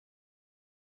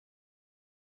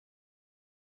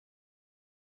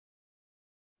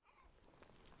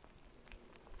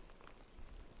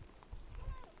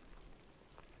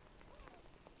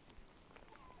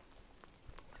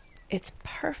It's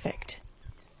perfect.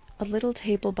 A little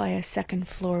table by a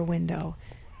second-floor window,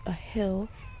 a hill,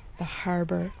 the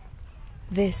harbor.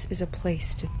 This is a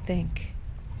place to think.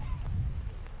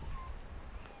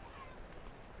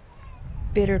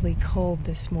 Bitterly cold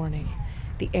this morning,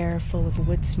 the air full of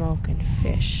wood smoke and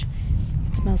fish.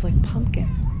 It smells like pumpkin.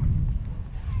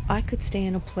 I could stay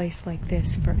in a place like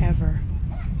this forever.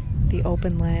 The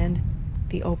open land,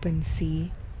 the open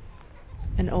sea,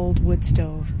 an old wood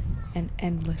stove, and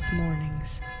endless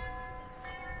mornings.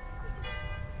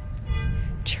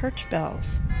 Church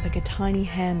bells, like a tiny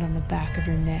hand on the back of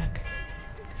your neck.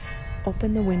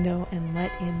 Open the window and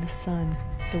let in the sun,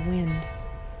 the wind.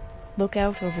 Look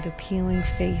out over the peeling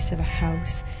face of a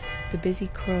house, the busy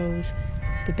crows,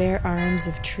 the bare arms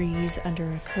of trees under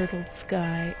a curdled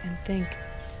sky, and think,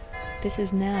 this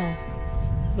is now,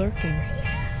 lurking.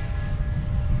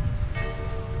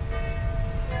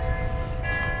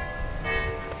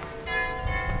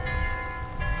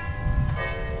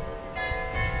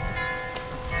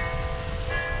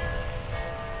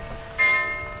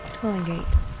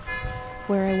 Twillingate,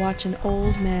 where I watch an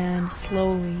old man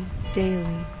slowly,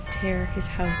 daily, tear his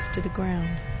house to the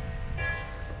ground.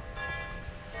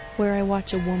 Where I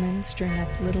watch a woman string up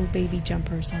little baby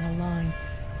jumpers on a line,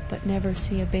 but never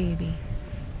see a baby.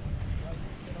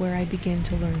 Where I begin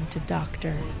to learn to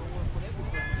doctor.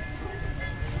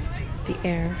 The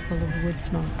air full of wood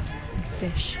smoke and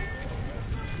fish.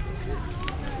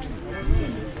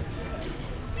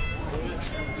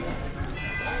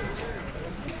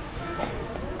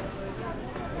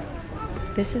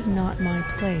 This is not my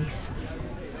place.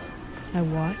 I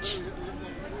watch,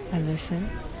 I listen.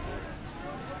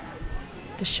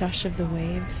 The shush of the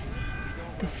waves,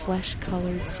 the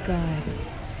flesh-colored sky.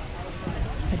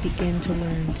 I begin to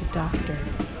learn to doctor.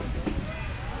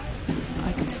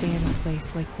 I could stay in a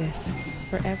place like this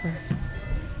forever.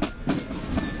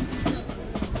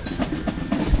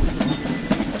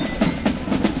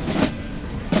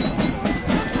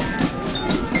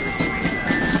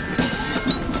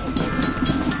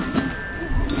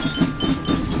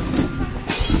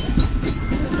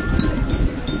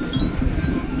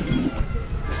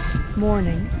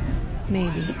 Morning,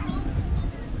 maybe.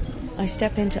 I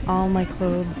step into all my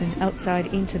clothes and outside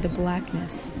into the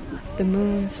blackness. The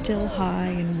moon, still high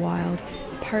and wild,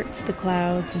 parts the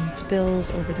clouds and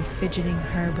spills over the fidgeting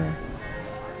harbor.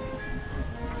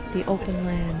 The open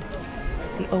land,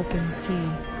 the open sea.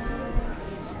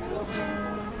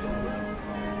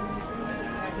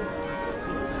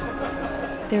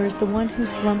 There is the one who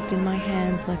slumped in my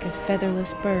hands like a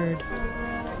featherless bird,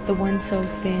 the one so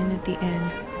thin at the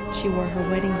end she wore her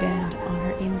wedding band on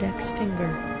her index finger,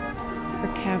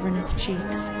 her cavernous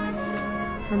cheeks,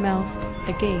 her mouth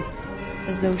agape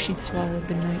as though she'd swallowed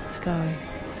the night sky.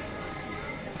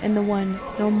 And the one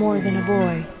no more than a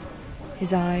boy,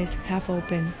 his eyes half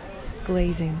open,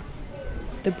 glazing,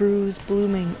 the bruise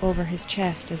blooming over his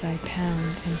chest as I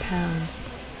pound and pound,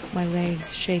 my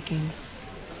legs shaking.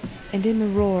 And in the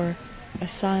roar, a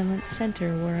silent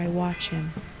center where I watch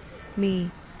him,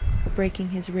 me, breaking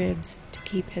his ribs to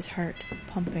keep his heart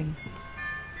pumping.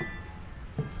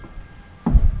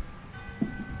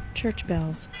 Church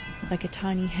bells, like a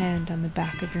tiny hand on the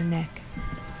back of your neck.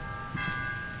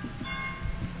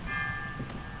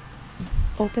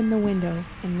 Open the window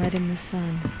and let in the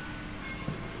sun.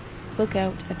 Look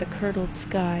out at the curdled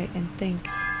sky and think,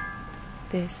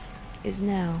 this is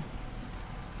now.